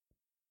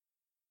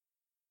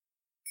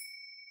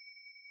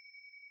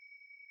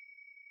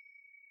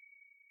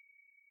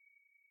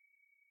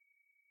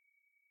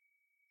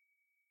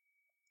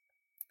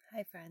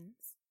Hi, friends.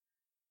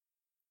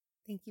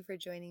 Thank you for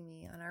joining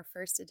me on our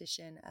first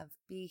edition of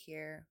Be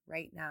Here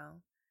Right Now.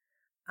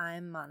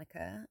 I'm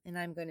Monica, and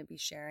I'm going to be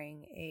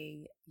sharing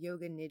a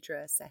Yoga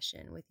Nidra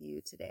session with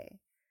you today.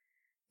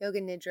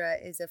 Yoga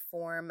Nidra is a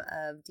form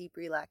of deep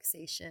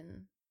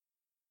relaxation.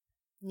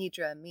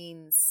 Nidra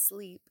means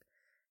sleep,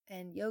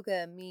 and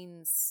yoga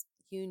means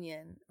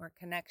union or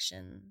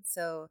connection.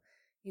 So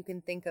you can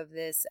think of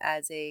this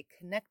as a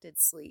connected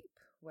sleep,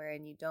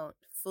 wherein you don't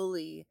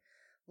fully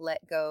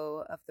let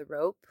go of the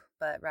rope,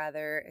 but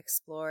rather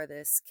explore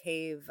this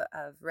cave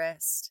of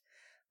rest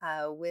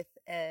with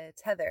a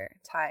tether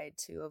tied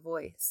to a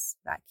voice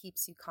that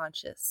keeps you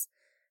conscious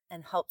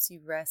and helps you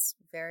rest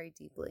very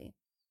deeply.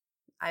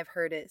 I've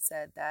heard it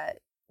said that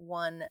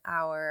 1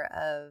 hour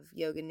of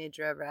yoga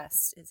nidra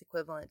rest is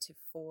equivalent to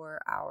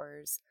 4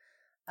 hours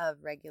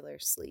of regular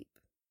sleep.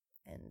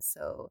 And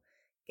so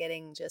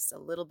getting just a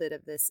little bit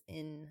of this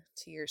into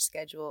your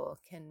schedule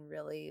can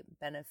really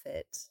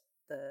benefit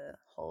the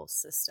whole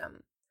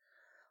system.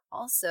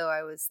 Also,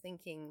 I was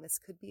thinking this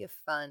could be a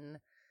fun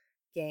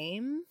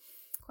game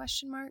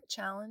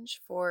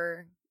challenge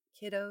for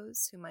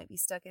kiddos who might be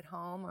stuck at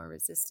home or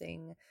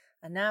resisting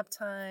a nap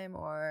time,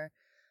 or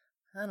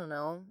I don't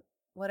know,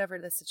 whatever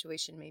the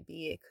situation may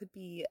be. It could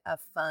be a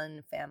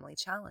fun family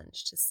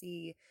challenge to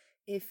see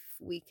if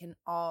we can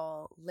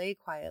all lay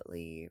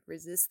quietly,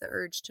 resist the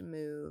urge to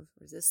move,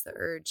 resist the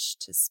urge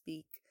to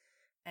speak,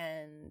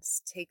 and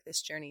take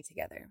this journey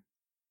together.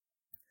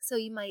 So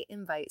you might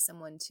invite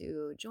someone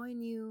to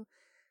join you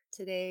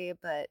today,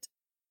 but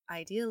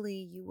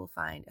ideally you will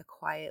find a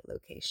quiet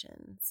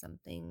location,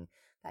 something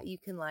that you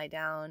can lie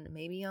down,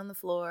 maybe on the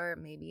floor,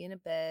 maybe in a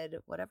bed,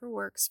 whatever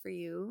works for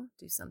you.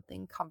 Do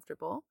something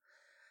comfortable.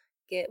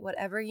 Get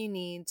whatever you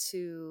need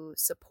to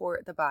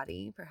support the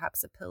body,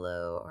 perhaps a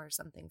pillow or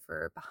something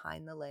for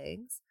behind the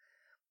legs.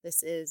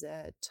 This is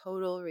a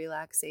total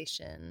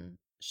relaxation,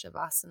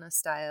 Shavasana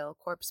style,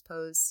 corpse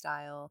pose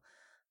style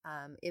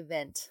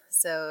event.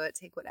 So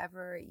take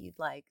whatever you'd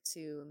like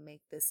to make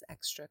this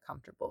extra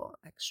comfortable,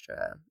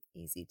 extra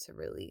easy to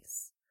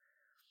release.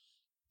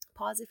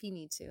 Pause if you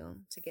need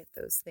to get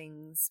those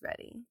things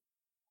ready.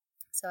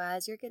 So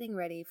as you're getting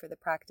ready for the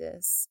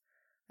practice,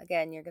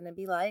 again, you're going to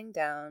be lying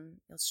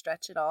down. You'll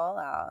stretch it all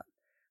out.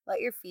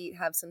 Let your feet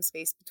have some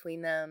space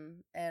between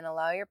them and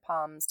allow your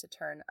palms to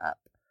turn up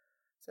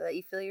so that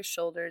you feel your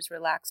shoulders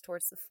relax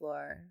towards the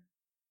floor.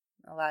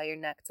 Allow your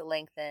neck to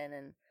lengthen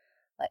and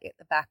let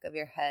the back of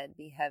your head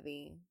be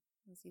heavy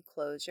as you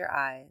close your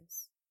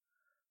eyes.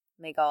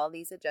 Make all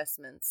these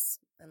adjustments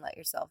and let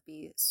yourself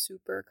be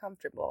super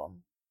comfortable.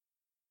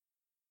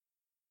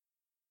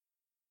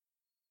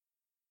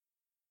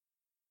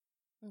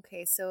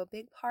 Okay, so a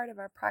big part of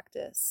our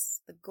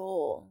practice, the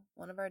goal,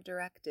 one of our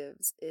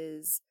directives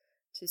is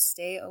to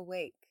stay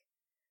awake.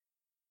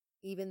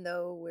 Even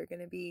though we're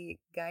going to be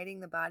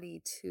guiding the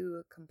body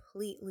to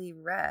completely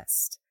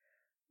rest,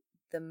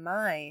 the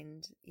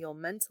mind, you'll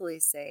mentally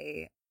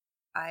say,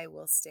 I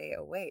will stay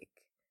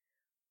awake.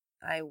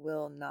 I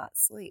will not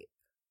sleep.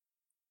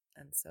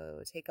 And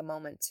so take a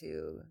moment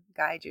to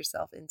guide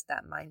yourself into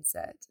that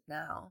mindset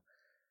now,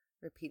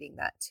 repeating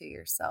that to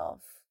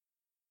yourself.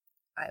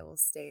 I will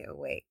stay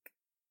awake.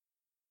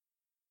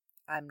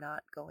 I'm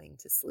not going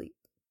to sleep.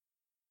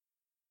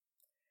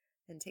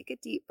 And take a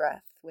deep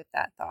breath with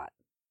that thought.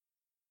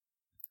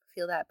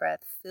 Feel that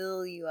breath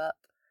fill you up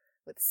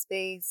with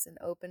space and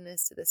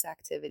openness to this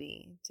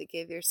activity to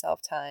give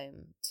yourself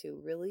time to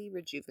really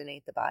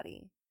rejuvenate the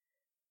body.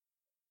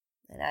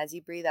 And as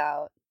you breathe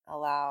out,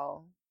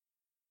 allow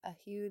a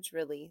huge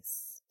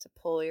release to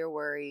pull your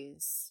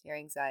worries, your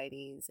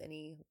anxieties,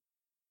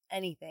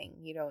 anything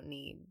you don't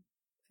need.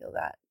 Feel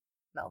that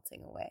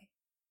melting away.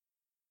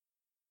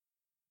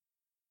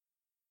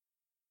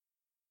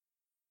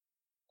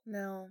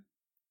 Now,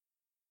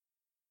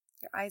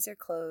 your eyes are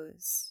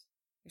closed.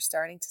 You're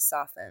starting to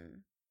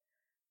soften.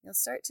 You'll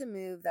start to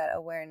move that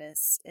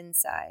awareness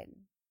inside.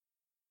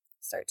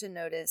 Start to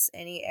notice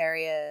any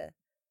area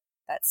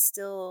that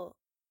still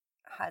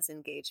has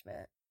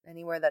engagement,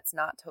 anywhere that's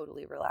not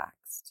totally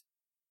relaxed.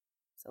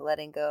 So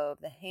letting go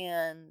of the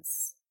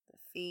hands, the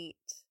feet,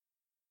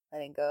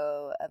 letting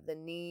go of the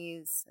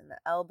knees and the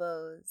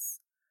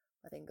elbows,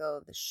 letting go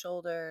of the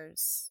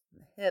shoulders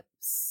and the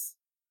hips,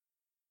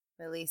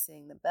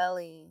 releasing the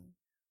belly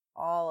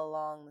all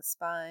along the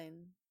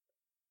spine,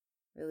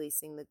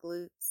 releasing the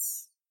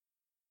glutes.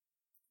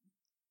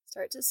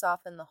 Start to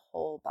soften the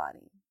whole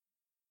body.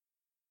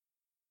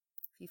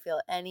 If you feel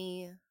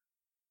any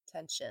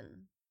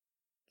tension,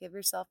 give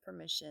yourself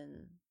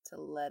permission to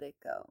let it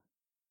go.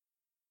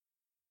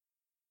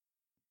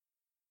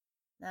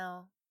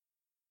 Now,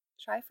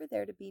 try for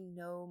there to be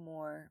no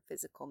more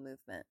physical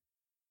movement.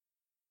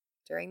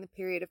 During the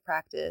period of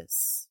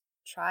practice,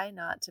 try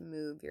not to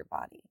move your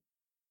body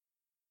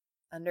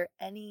under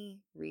any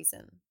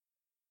reason.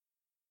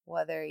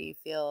 Whether you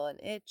feel an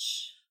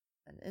itch,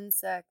 an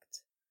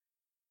insect,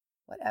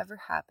 whatever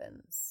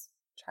happens,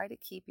 try to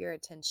keep your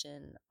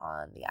attention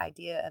on the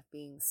idea of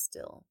being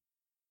still.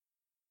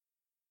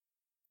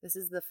 This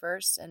is the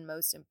first and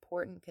most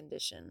important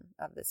condition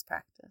of this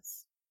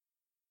practice.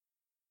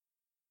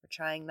 We're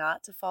trying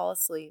not to fall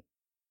asleep.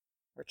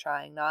 We're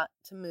trying not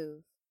to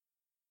move.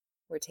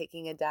 We're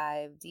taking a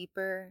dive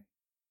deeper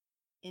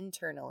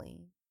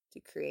internally to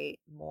create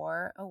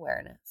more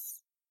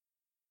awareness,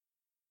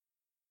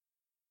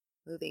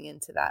 moving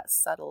into that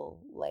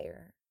subtle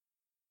layer.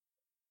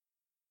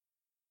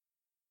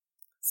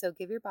 So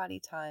give your body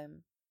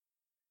time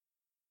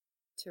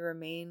to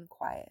remain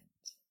quiet,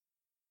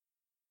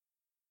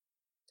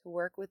 to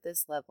work with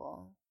this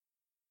level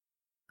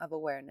of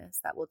awareness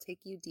that will take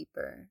you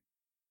deeper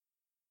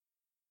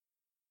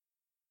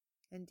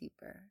and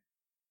deeper.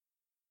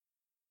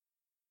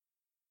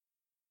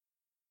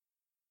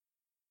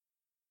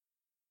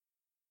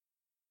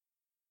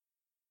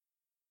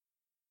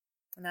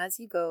 And as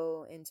you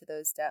go into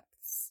those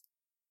depths,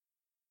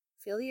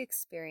 feel the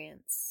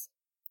experience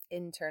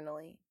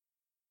internally.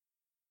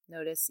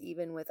 Notice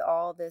even with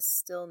all this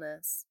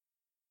stillness,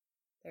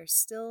 there's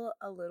still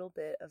a little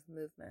bit of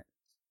movement.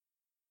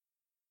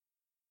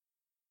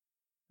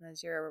 And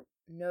as you're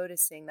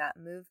noticing that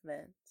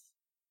movement,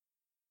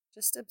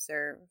 just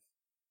observe.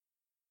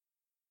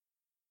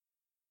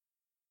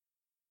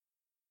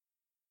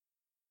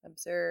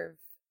 Observe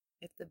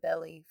if the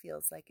belly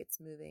feels like it's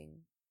moving.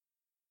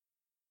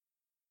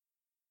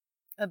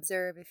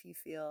 Observe if you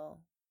feel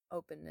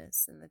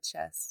openness in the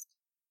chest.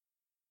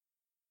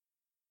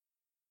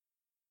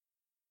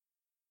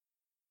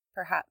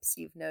 Perhaps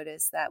you've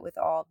noticed that with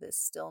all this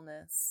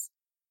stillness,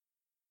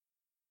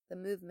 the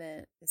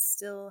movement is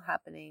still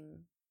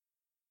happening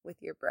with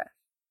your breath.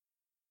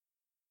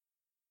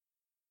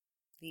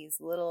 These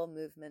little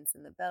movements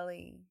in the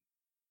belly,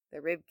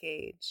 the rib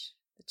cage,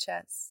 the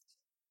chest,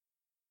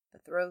 the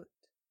throat,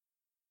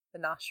 the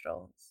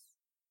nostrils,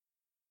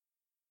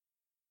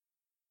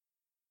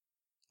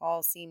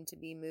 all seem to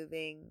be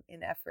moving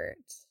in effort.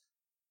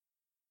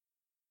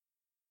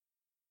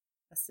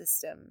 A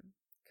system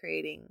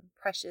creating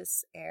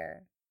precious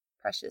air,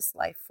 precious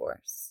life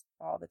force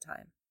all the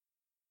time.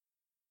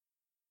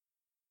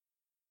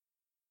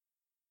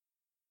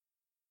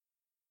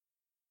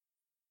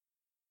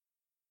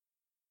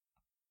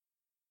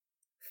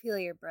 Feel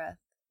your breath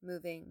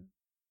moving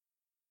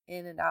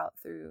in and out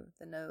through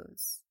the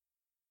nose.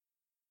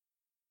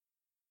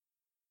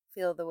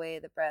 Feel the way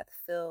the breath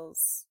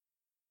fills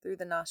through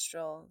the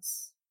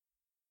nostrils,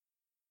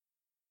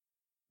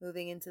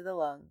 moving into the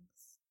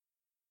lungs,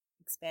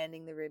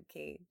 expanding the rib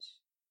cage.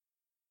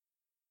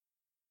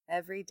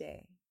 Every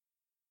day,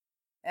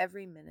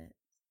 every minute,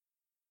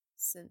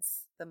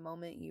 since the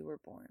moment you were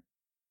born.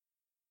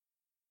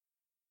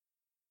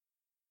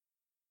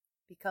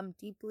 Become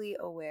deeply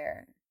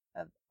aware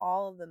of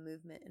all of the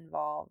movement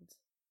involved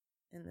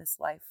in this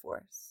life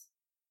force.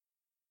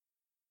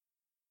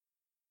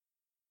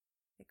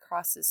 It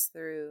crosses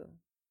through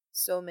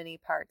so many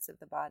parts of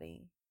the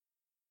body.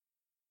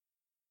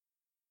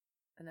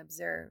 And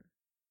observe.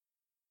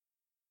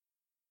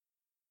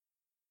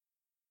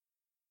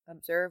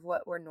 Observe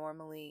what we're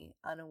normally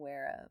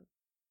unaware of.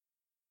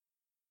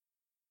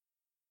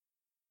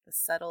 The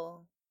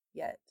subtle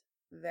yet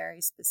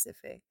very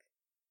specific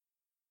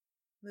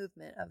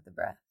movement of the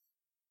breath.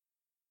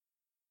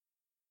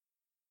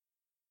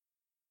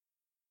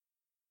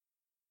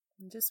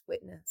 And just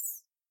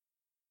witness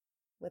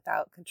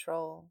without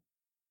control,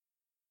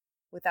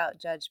 without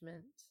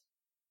judgment,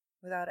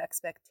 without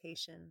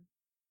expectation.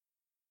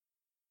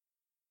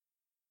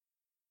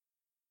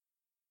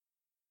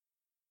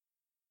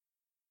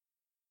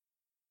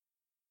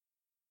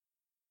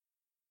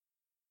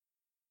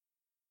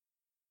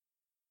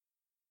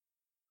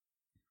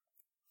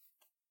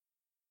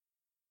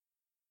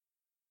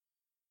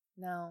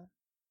 Now,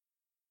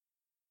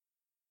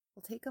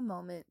 we'll take a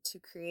moment to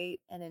create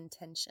an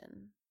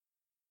intention,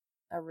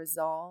 a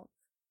resolve.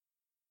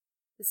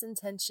 This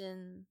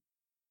intention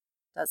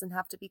doesn't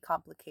have to be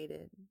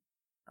complicated.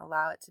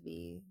 Allow it to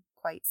be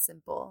quite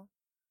simple,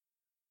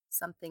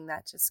 something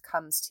that just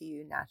comes to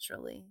you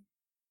naturally.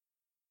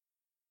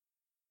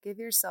 Give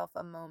yourself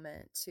a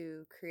moment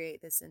to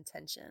create this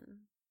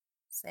intention,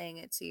 saying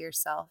it to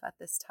yourself at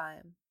this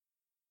time.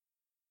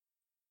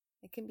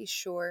 It can be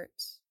short,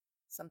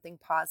 something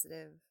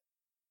positive,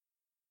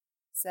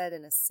 said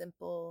in a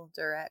simple,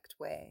 direct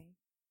way.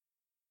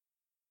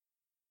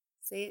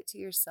 Say it to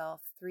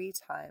yourself 3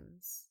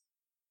 times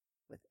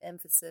with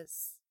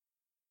emphasis,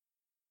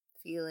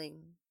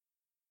 feeling,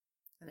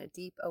 and a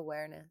deep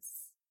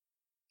awareness,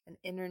 an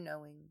inner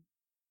knowing.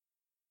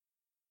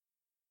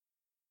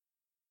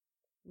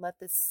 Let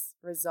this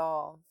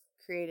resolve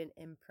create an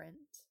imprint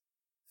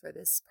for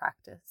this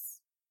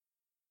practice.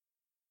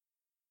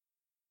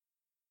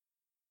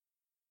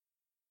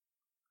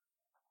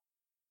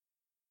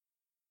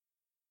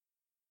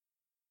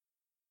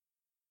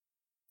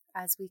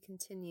 As we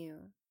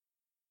continue,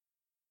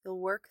 you'll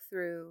work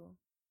through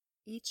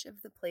each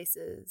of the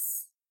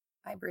places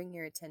I bring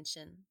your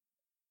attention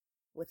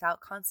without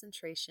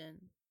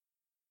concentration,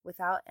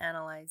 without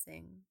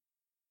analyzing,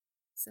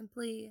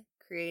 simply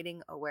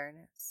creating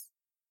awareness.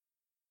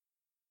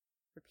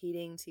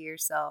 Repeating to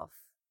yourself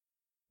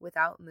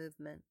without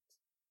movement,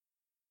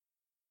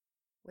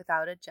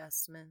 without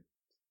adjustment,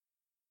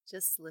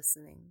 just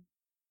listening.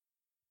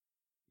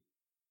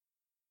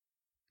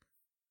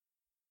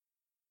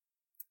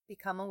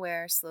 Become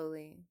aware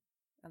slowly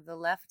of the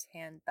left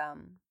hand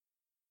thumb,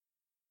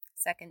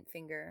 second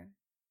finger,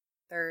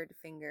 third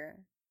finger,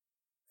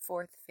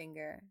 fourth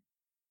finger,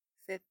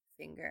 fifth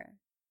finger,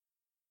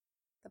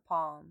 the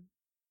palm,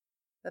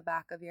 the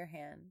back of your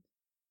hand,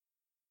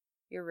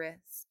 your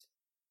wrist,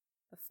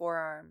 the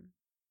forearm,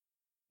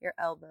 your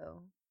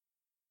elbow,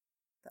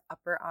 the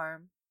upper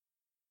arm,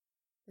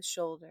 the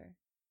shoulder,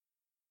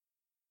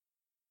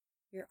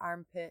 your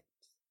armpit,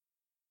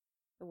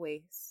 the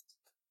waist,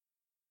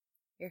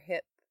 your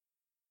hip,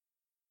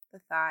 the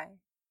thigh,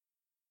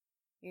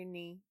 your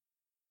knee,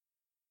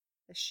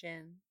 the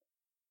shin,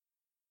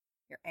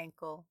 your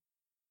ankle,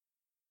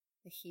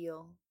 the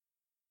heel,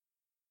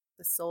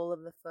 the sole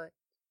of the foot,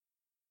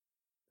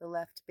 the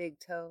left big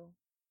toe,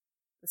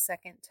 the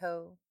second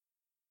toe,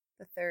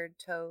 the third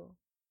toe,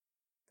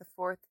 the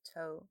fourth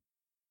toe,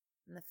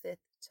 and the fifth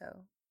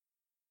toe.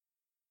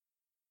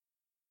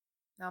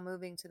 Now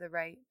moving to the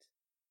right,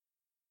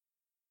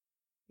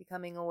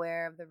 becoming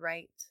aware of the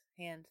right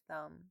hand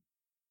thumb,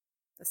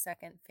 the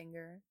second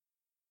finger,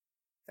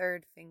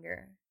 third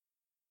finger,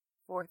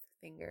 fourth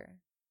finger,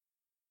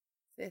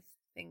 fifth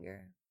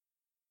finger,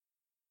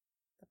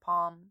 the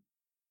palm,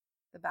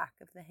 the back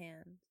of the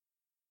hand,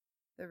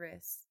 the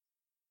wrist,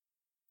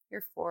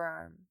 your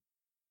forearm,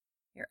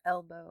 your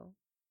elbow,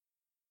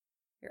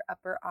 your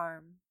upper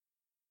arm,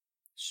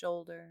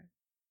 shoulder,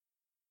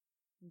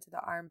 into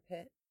the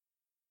armpit,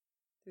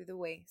 through the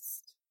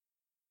waist,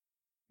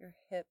 your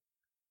hip,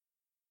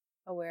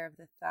 aware of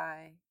the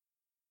thigh,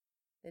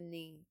 the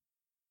knee,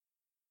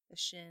 the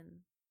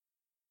shin,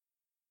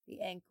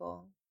 the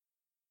ankle,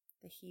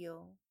 the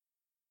heel,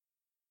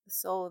 the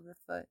sole of the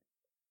foot,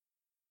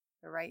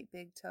 the right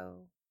big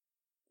toe,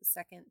 the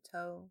second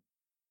toe,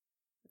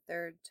 the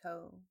third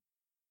toe,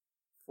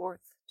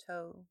 fourth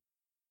toe,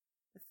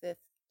 the fifth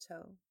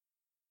toe.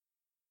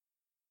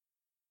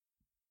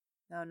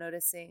 Now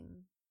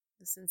noticing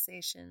the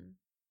sensation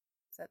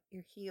at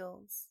your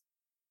heels,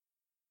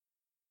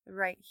 the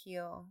right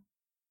heel,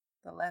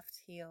 the left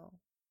heel,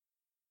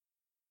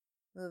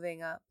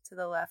 moving up to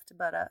the left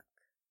buttock,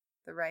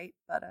 the right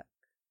buttock,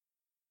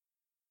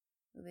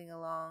 moving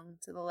along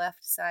to the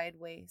left side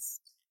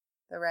waist,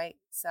 the right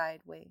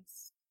side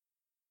waist,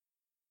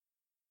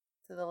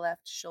 to the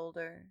left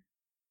shoulder,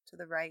 to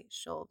the right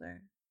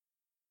shoulder,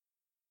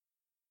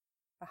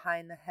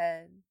 behind the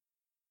head,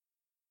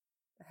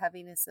 the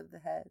heaviness of the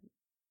head,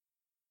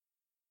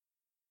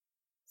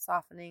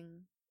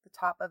 softening the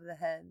top of the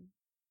head,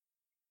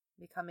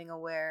 becoming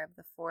aware of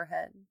the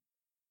forehead,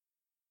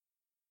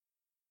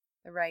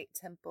 the right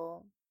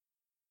temple,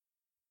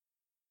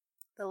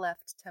 the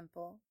left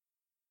temple,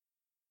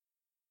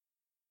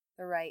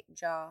 the right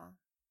jaw,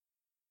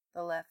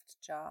 the left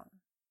jaw,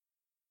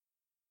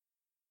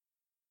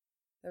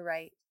 the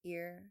right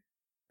ear,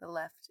 the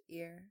left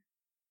ear,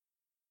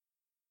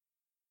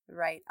 the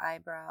right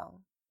eyebrow,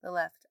 the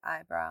left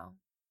eyebrow,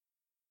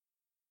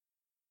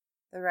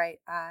 the right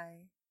eye,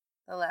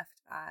 the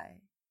left eye,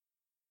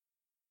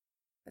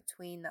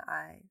 between the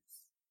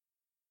eyes,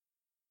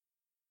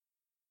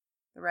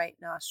 the right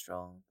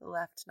nostril, the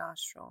left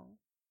nostril,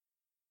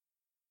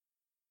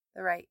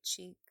 the right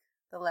cheek,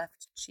 the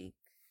left cheek,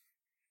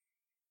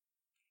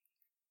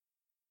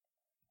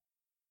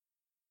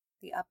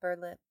 the upper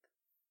lip,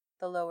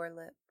 the lower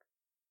lip,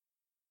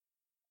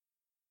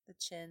 the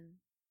chin,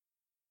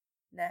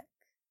 neck,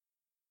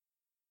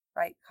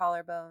 right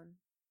collarbone,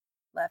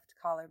 left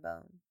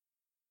collarbone,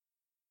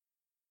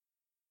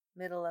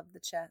 middle of the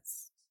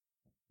chest,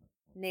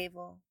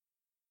 navel,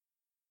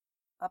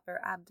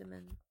 upper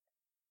abdomen,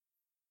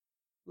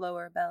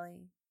 lower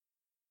belly,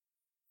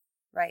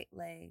 right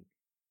leg,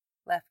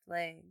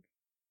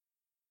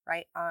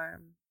 right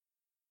arm,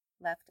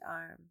 left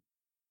arm,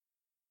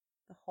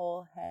 the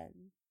whole head,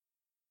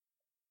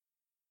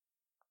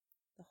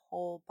 the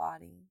whole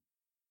body,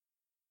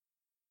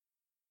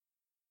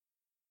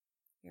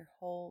 your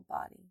whole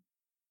body.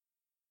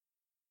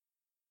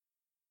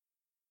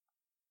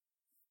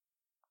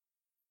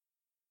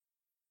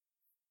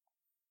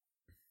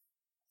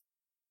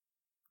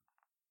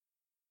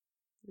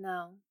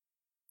 Now,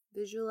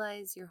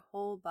 visualize your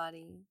whole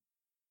body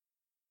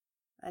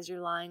as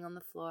you're lying on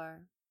the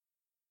floor,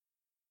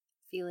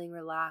 feeling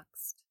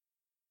relaxed,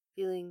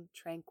 feeling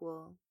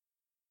tranquil.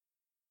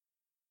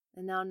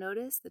 And now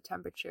notice the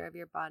temperature of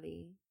your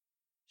body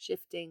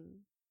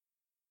shifting,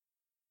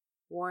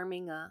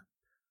 warming up,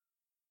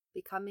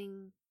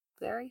 becoming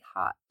very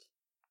hot.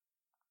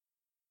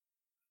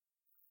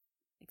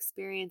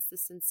 Experience the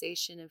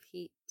sensation of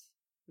heat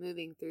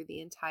moving through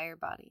the entire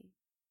body.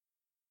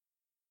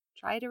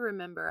 Try to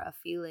remember a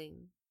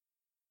feeling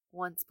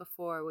once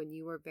before when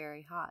you were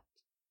very hot,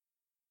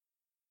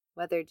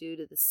 whether due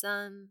to the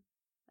sun,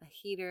 a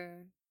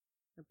heater,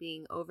 or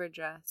being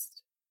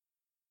overdressed.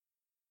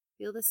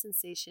 Feel the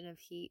sensation of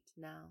heat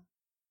now.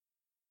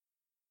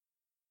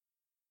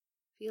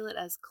 Feel it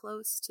as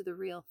close to the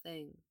real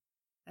thing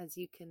as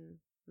you can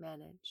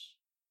manage.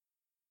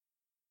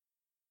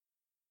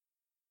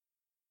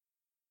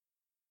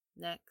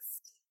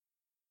 Next,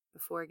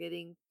 before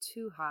getting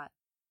too hot,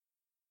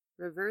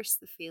 reverse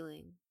the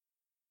feeling.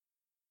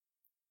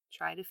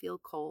 Try to feel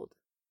cold,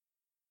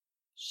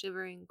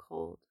 shivering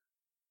cold,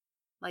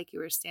 like you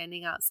were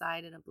standing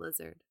outside in a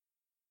blizzard.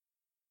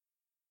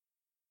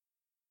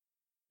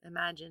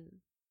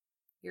 Imagine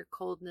your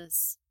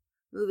coldness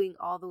moving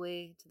all the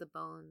way to the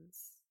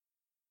bones.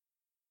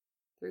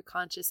 Through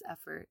conscious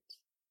effort,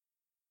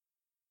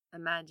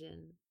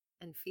 imagine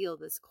and feel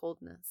this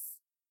coldness.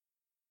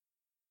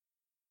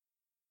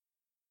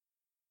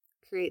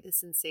 Create the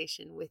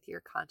sensation with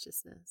your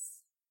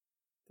consciousness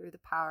through the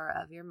power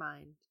of your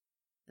mind,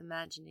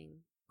 imagining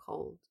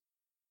cold.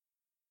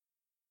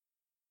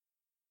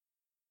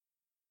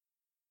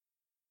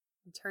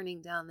 And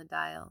turning down the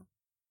dial,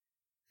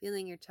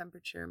 feeling your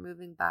temperature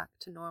moving back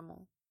to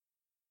normal.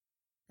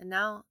 And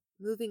now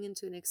moving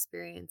into an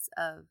experience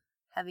of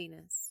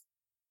heaviness.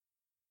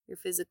 Your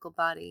physical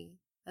body,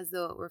 as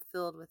though it were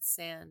filled with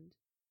sand,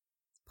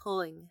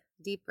 pulling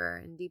deeper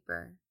and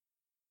deeper.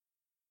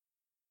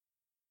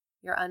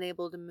 You're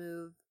unable to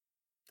move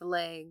the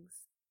legs,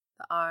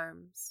 the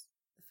arms,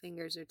 the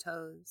fingers or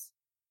toes.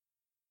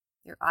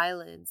 Your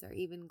eyelids are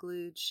even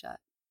glued shut.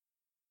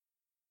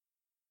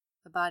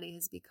 The body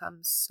has become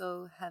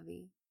so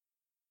heavy.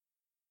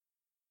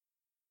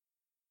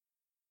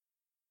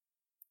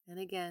 And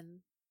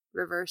again,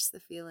 reverse the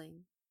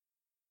feeling.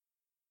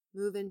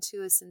 Move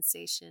into a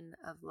sensation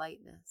of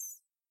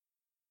lightness,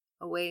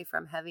 away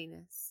from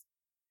heaviness.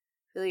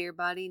 Feel your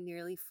body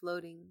nearly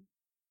floating,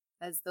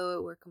 as though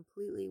it were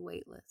completely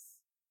weightless.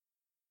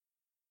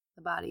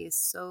 The body is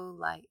so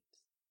light,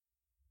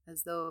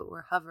 as though it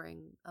were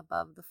hovering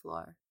above the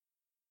floor.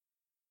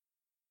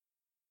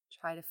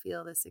 Try to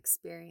feel this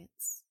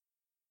experience.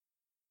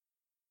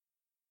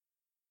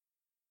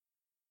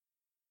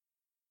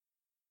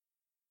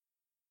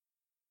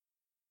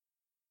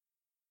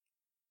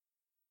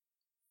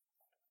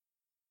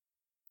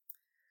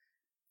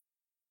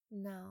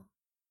 Now,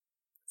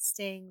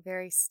 staying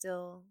very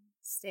still,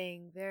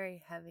 staying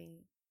very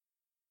heavy,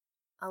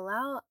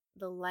 allow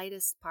the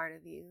lightest part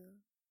of you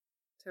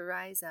to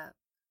rise up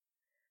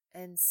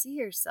and see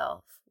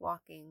yourself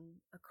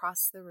walking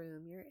across the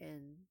room you're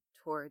in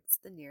towards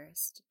the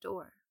nearest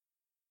door.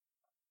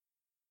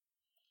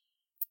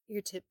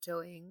 You're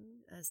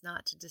tiptoeing as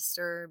not to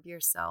disturb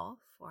yourself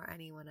or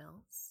anyone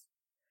else.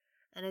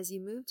 And as you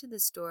move to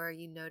this door,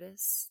 you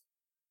notice,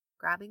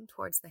 grabbing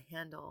towards the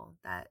handle,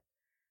 that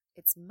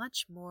it's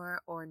much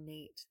more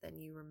ornate than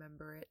you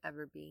remember it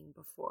ever being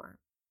before.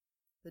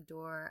 The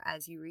door,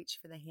 as you reach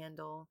for the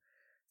handle,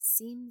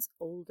 seems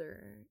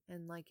older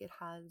and like it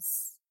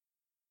has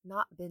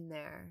not been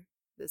there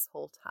this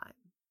whole time.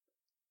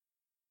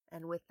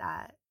 And with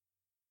that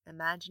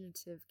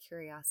imaginative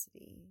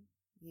curiosity,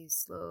 you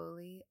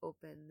slowly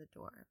open the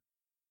door.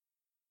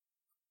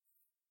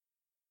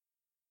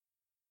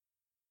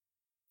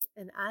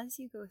 And as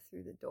you go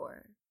through the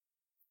door,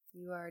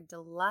 you are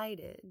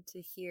delighted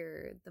to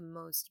hear the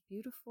most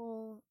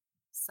beautiful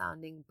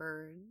sounding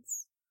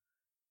birds,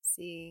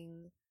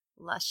 seeing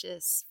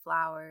luscious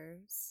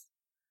flowers,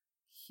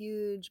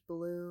 huge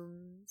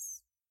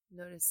blooms,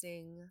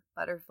 noticing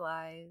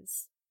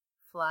butterflies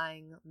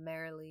flying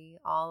merrily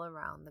all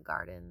around the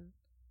garden.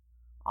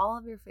 All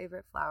of your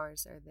favorite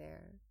flowers are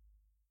there.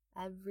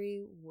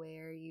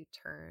 Everywhere you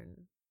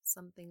turn,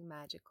 something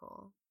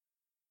magical.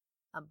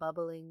 A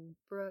bubbling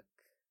brook,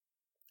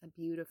 a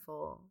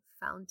beautiful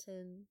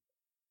fountain,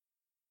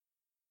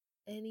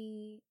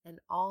 any and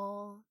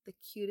all the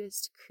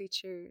cutest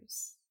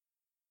creatures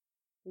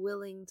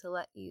willing to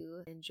let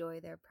you enjoy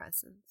their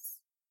presence.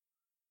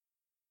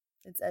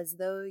 It's as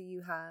though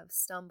you have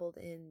stumbled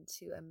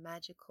into a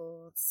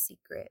magical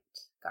secret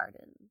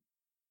garden.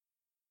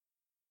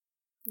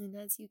 And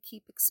as you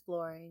keep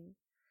exploring,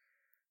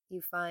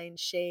 you find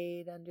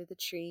shade under the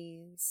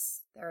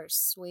trees. There are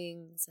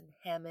swings and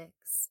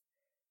hammocks,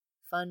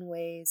 fun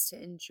ways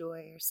to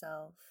enjoy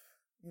yourself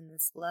in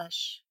this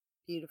lush,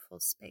 beautiful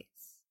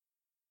space.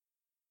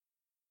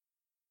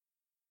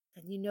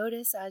 And you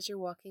notice as you're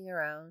walking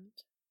around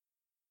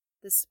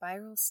the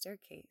spiral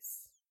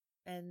staircase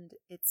and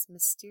its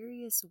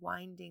mysterious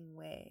winding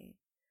way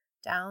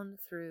down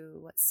through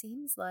what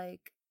seems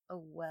like a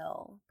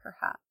well,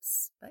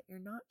 perhaps, but you're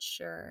not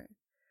sure.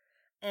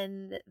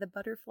 And the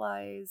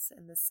butterflies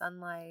and the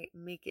sunlight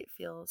make it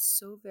feel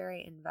so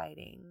very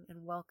inviting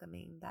and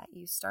welcoming that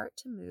you start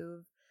to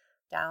move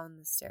down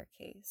the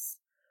staircase.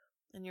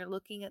 And you're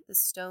looking at the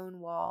stone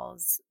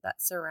walls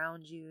that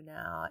surround you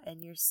now,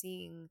 and you're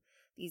seeing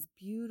these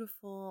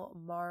beautiful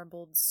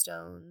marbled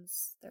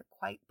stones. They're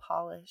quite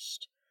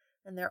polished,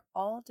 and they're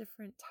all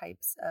different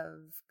types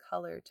of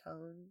color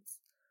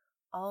tones.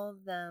 All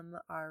of them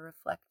are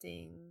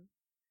reflecting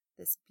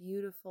this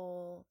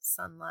beautiful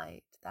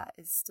sunlight that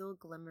is still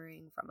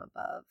glimmering from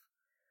above.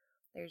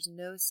 There's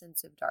no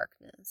sense of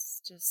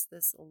darkness, just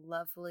this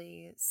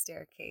lovely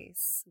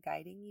staircase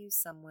guiding you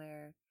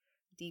somewhere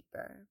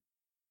deeper.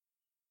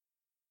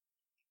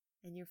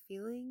 And you're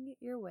feeling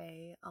your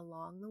way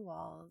along the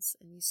walls,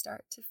 and you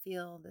start to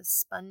feel this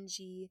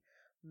spongy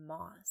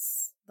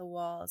moss. The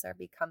walls are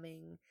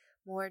becoming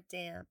more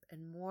damp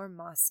and more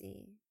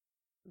mossy.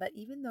 But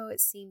even though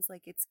it seems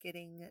like it's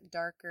getting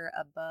darker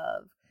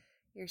above,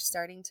 you're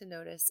starting to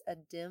notice a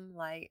dim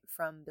light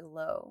from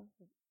below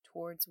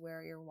towards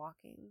where you're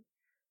walking.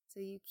 So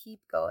you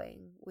keep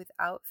going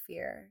without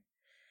fear,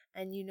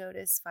 and you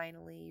notice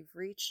finally you've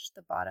reached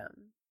the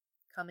bottom,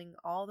 coming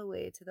all the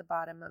way to the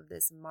bottom of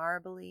this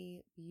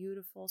marbly,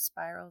 beautiful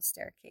spiral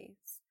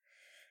staircase.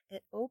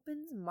 It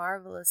opens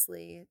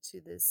marvelously to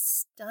this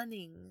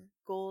stunning,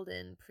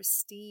 golden,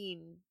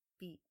 pristine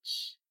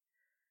beach.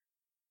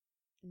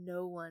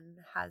 No one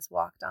has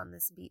walked on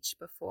this beach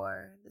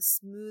before, the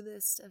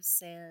smoothest of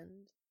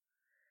sand.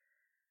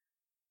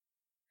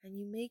 And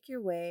you make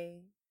your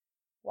way,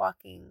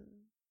 walking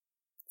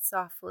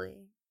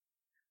softly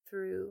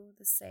through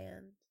the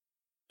sand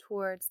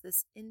towards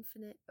this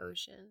infinite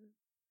ocean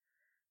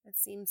that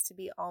seems to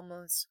be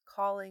almost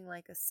calling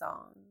like a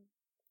song.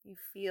 You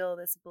feel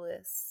this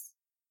bliss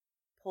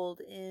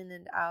pulled in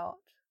and out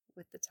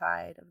with the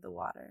tide of the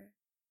water.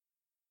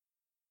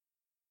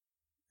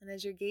 And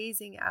as you're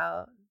gazing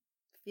out,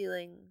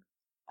 feeling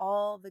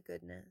all the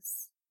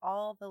goodness,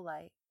 all the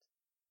light,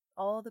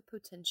 all the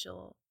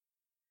potential,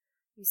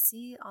 you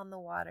see on the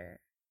water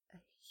a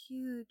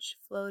huge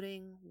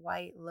floating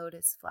white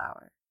lotus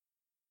flower.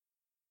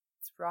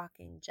 It's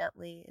rocking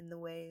gently in the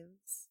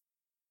waves.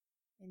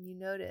 And you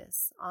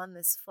notice on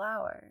this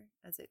flower,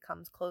 as it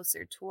comes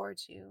closer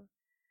towards you,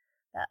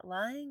 that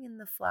lying in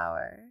the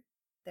flower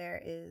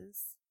there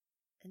is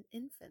an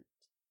infant,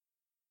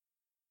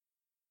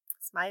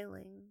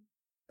 smiling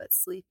but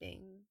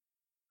sleeping,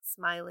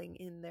 smiling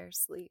in their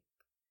sleep,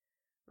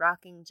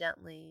 rocking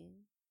gently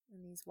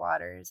in these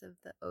waters of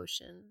the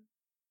ocean,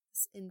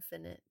 this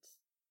infinite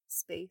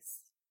space,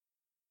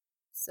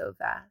 so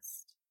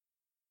vast.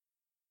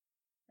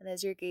 And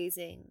as you're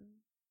gazing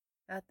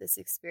at this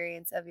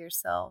experience of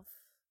yourself,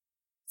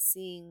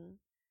 seeing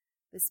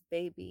this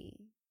baby,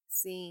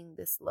 seeing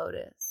this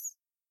lotus,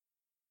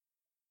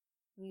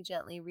 you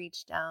gently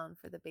reach down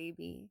for the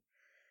baby,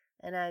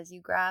 and as you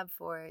grab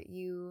for it,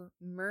 you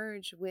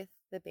merge with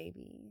the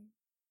baby.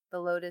 The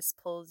lotus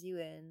pulls you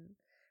in,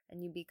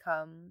 and you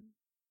become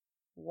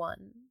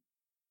one.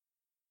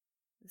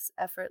 This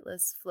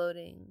effortless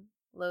floating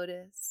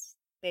lotus,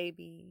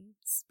 baby,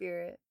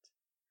 spirit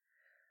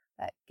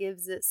that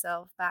gives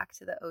itself back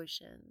to the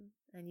ocean,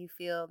 and you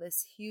feel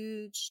this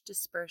huge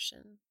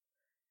dispersion.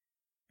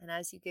 And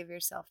as you give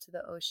yourself to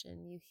the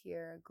ocean, you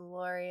hear a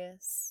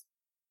glorious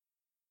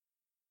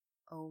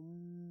Om.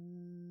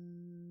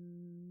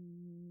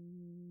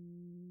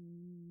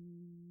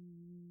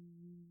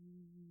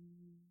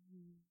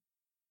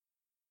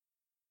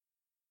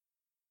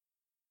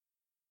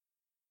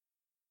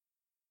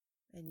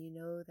 And you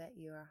know that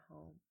you are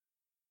home.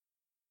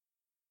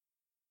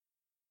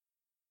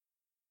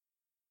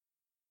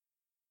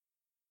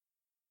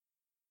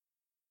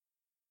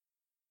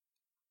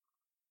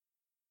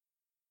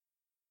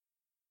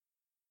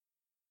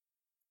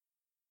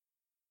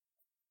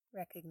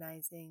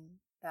 Recognizing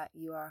that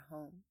you are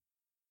home.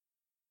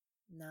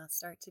 Now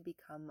start to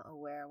become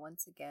aware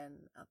once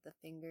again of the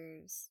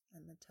fingers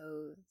and the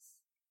toes,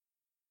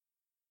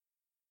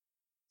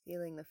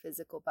 feeling the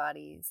physical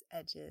body's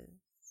edges,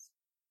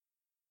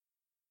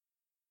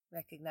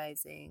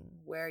 recognizing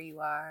where you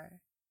are,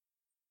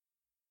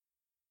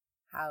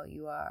 how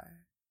you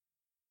are,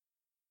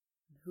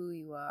 and who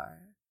you are,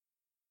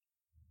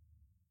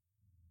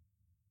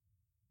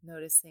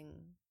 noticing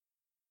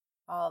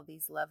all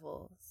these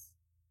levels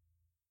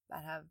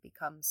that have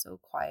become so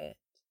quiet.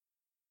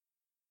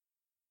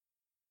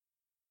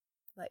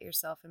 Let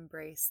yourself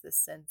embrace this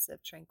sense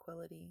of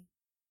tranquility.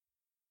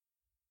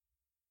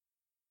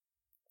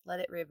 Let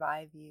it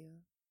revive you.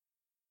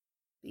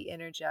 Be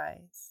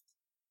energized.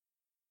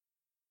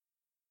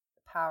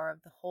 The power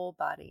of the whole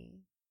body,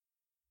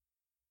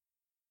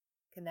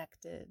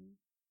 connected,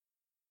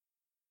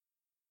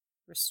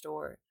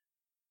 restored.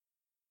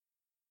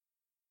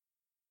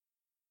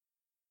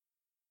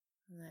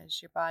 And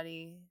as your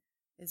body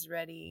is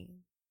ready,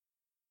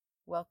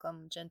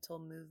 welcome gentle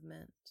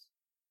movement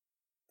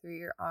through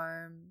your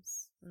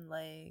arms and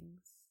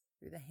legs,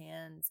 through the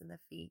hands and the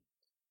feet.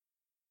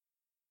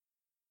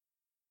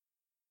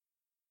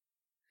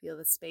 Feel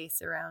the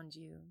space around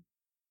you.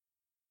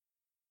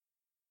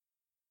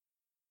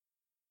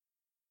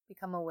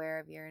 Become aware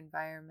of your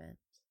environment.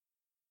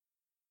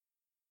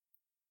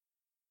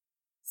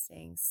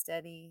 Staying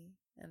steady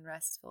and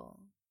restful.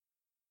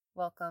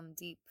 Welcome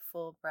deep,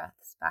 full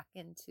breaths back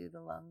into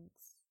the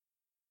lungs.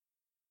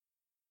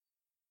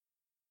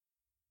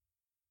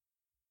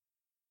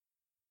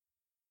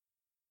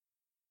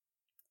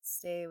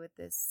 Stay with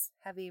this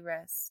heavy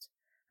rest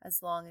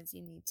as long as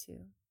you need to.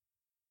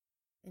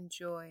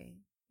 Enjoy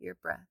your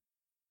breath.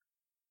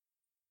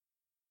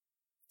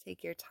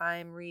 Take your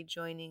time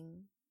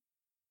rejoining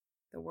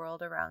the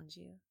world around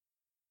you.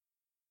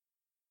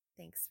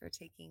 Thanks for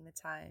taking the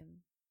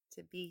time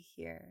to be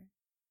here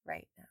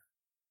right now.